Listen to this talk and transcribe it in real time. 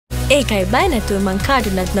ඒකයි බය නැතුව මං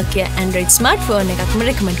කාටුනත් Nokia Android smartphone එකක්ම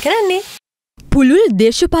recommend කරන්නේ. පුළුල්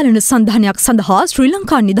දේශපාලන සන්ධානයක් සඳහා ශ්‍රී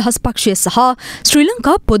ලංකා නිදහස් පක්ෂය සහ ශ්‍රී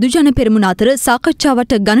ලංකා පොදු ජන පෙරමුණ අතර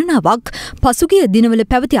සාකච්ඡාවට ගණනාවක් පසුගිය දිනවල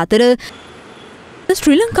පැවති අතර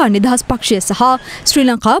ශ්‍රී ලංකා නිදහස් පක්ෂය සහ ශ්‍රී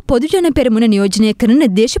ලංකා පොදු ජන පෙරමුණ නියෝජනය කරන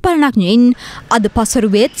දේශපාලනඥයින් අද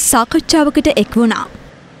පසරුවේත් සාකච්ඡාවකට එක් වුණා.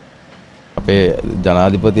 අපේ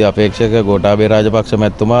ජනාධිපති අපේක්ෂක ගෝඨාභය රාජපක්ෂ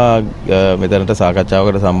මැතිතුමා මෙතනට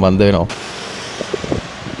සාකච්ඡාවකට සම්බන්ධ වෙනවා.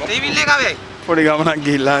 පොඩි ගමනක්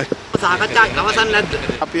ගිහිල්ලා සාකච්ඡාවක් අවසන් නැද්ද?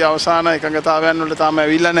 අපි අවසාන එකඟතාවයන් වලට තාම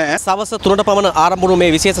ඇවිල්ලා නැහැ. සවස් 3ට පමණ ආරම්භ වුණු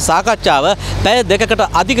මේ විශේෂ සාකච්ඡාව පැය දෙකකට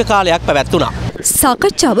අධික කාලයක් පැවැත්වුණා.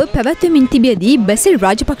 සාකච්ඡාව පැවැත්වෙමින් තිබියදී බැසිල්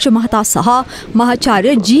රාජපක්ෂ මහතා සහ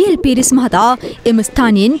මහාචාර්ය ජී.එල්. පීරිස් මහතා එම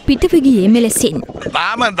ස්ථානයෙන් පිටව ගියේ මෙලෙසින්.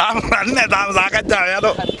 තාම සාකච්ඡාව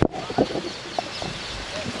යනවා.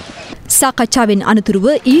 සාකච්ඡාවෙන් අනතුරුව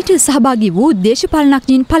ඊට සහභාගී වූ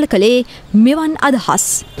දේශපාලනඥයින් පළ කළේ මෙවන් අදහස්.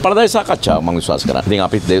 පළදායි සාකච්ඡාව මම විශ්වාස කරනවා. ඉතින්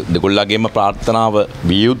අපි දෙගොල්ලගේම ප්‍රාර්ථනාව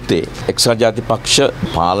විය යුත්තේ එක්සත් ජාතික පක්ෂ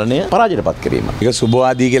පාලනය පරාජයටපත් කිරීම. ඒක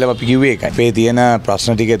සුබවාදී කියලා අපි කිව්වේ ඒකයි. අපේ තියෙන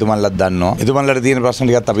ප්‍රශ්න ටික එතුමන්ලත් දන්නවා. එතුමන්ලට තියෙන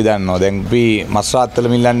ප්‍රශ්න ටිකත් අපි දන්නවා. දැන් අපි මස්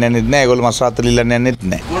රාත්තල මිල්ලන්නේ නැන්නෙත් නැහැ. ඒගොල්ලෝ මස් රාත්තල ඉල්ලන්නේ නැන්නෙත්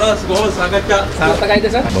නැහැ. කොහොමද සාකච්ඡා සාර්ථකයිද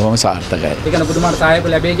සර්? බොහොම සාර්ථකයි. ඒක න පුදුමාට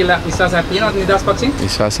සහායක ලැබෙයි කියලා විශ්වාසයක් තියෙනවද නිදහස් පක්ෂයෙන්?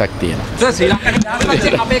 විශ්වාසයක් තියෙනවා. සර් ශ්‍රී ලංකා නිදහස්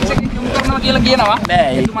පක්ෂයෙන් අපේක්ෂකෙක් යොමු කරනවා කියලා කියනවා.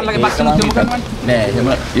 නෑ එතුමන්ලගේ පක්ෂෙන් යොමු කරනවා. නෑ එහෙම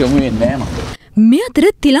යොමු වෙන්නේ නෑ මම. මේ අතර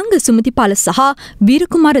තිලංග සුමතිපාල සහ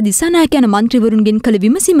වීරකුමාර දිසානායක යන මන්ත්‍රීවරුන්ගෙන් කළ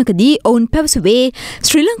විමසීමකදී ඔවුන් පැවසුවේ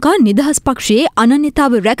ශ්‍රී ලංකා නිදහස් පක්ෂයේ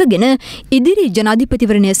අනන්‍යතාව රැකගෙන ඉදිරි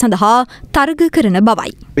ජනාධිපතිවරණය සඳහා තරග කරන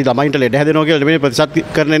බවයි. අපි ළමයින්ට ලෙඩ හැදෙනවා කියලා නෙමෙයි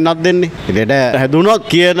ප්‍රතිශක්තිකරණ එන්නත් දෙන්නේ. ලෙඩ හැදුනොත්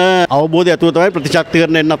කියන අවබෝධය ඇතුව තමයි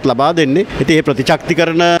ප්‍රතිශක්තිකරණ එන්නත් ලබා දෙන්නේ. ඉතින් මේ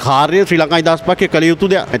ප්‍රතිශක්තිකරණ කාර්යය ශ්‍රී ලංකා නිදහස් පක්ෂයේ කළ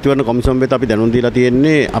යුතු දෙයක්. මැතිවරණ කොමිසම වෙත අපි දැනුම් දීලා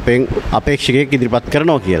තියෙන්නේ අපෙන් අපේක්ෂකයෙක් ඉදිරිපත්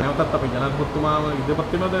කරනවා කියලා. නැවතත් අපි ජනාධිපතිතුමාව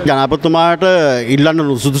ඉදිරිපත් වෙනවද? ජනාධිපතිතුමාට ඉල්ලන්න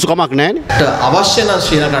සුදුසුකමක් නැහැ. අවශ්‍ය නම්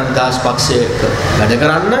ශ්‍රී ලංකා නිදහස් පක්ෂයක වැඩ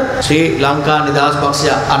කරන්න ශ්‍රී ලංකා නිදහස්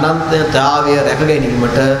පක්ෂය අනන්තතාවය රැක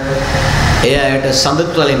ගැනීමට එය අයට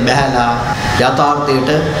සඳතුලින් බැහැලා යථාර්ථයට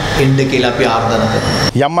එන්න කියලා අපි ආර්දනා කරනවා.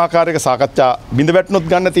 යම් ආකාරයක සාකච්ඡා බිඳ වැටුනොත්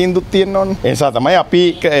ගන්න තීන්දුවක් තියෙනවනේ. ඒ නිසා තමයි අපි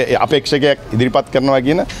අපේක්ෂකයෙක් ඉදිරිපත් කරනවා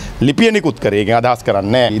කියන ලිපිය නිකුත් කරේ. ඒකෙන් අදහස්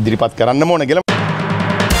කරන්නේ ඉදිරිපත් කරන්න ඕන කියලා.